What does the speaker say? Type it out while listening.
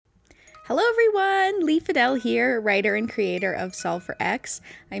Hello everyone, Lee Fidel here, writer and creator of Solve for X.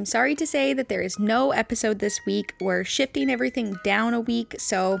 I'm sorry to say that there is no episode this week. We're shifting everything down a week,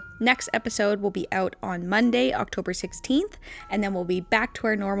 so next episode will be out on Monday, October 16th, and then we'll be back to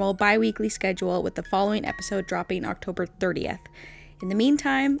our normal bi-weekly schedule with the following episode dropping October 30th. In the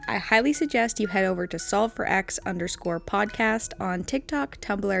meantime, I highly suggest you head over to solveforx_podcast on TikTok,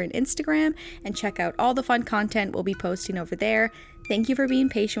 Tumblr, and Instagram and check out all the fun content we'll be posting over there. Thank you for being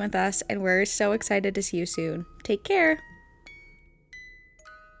patient with us, and we're so excited to see you soon. Take care!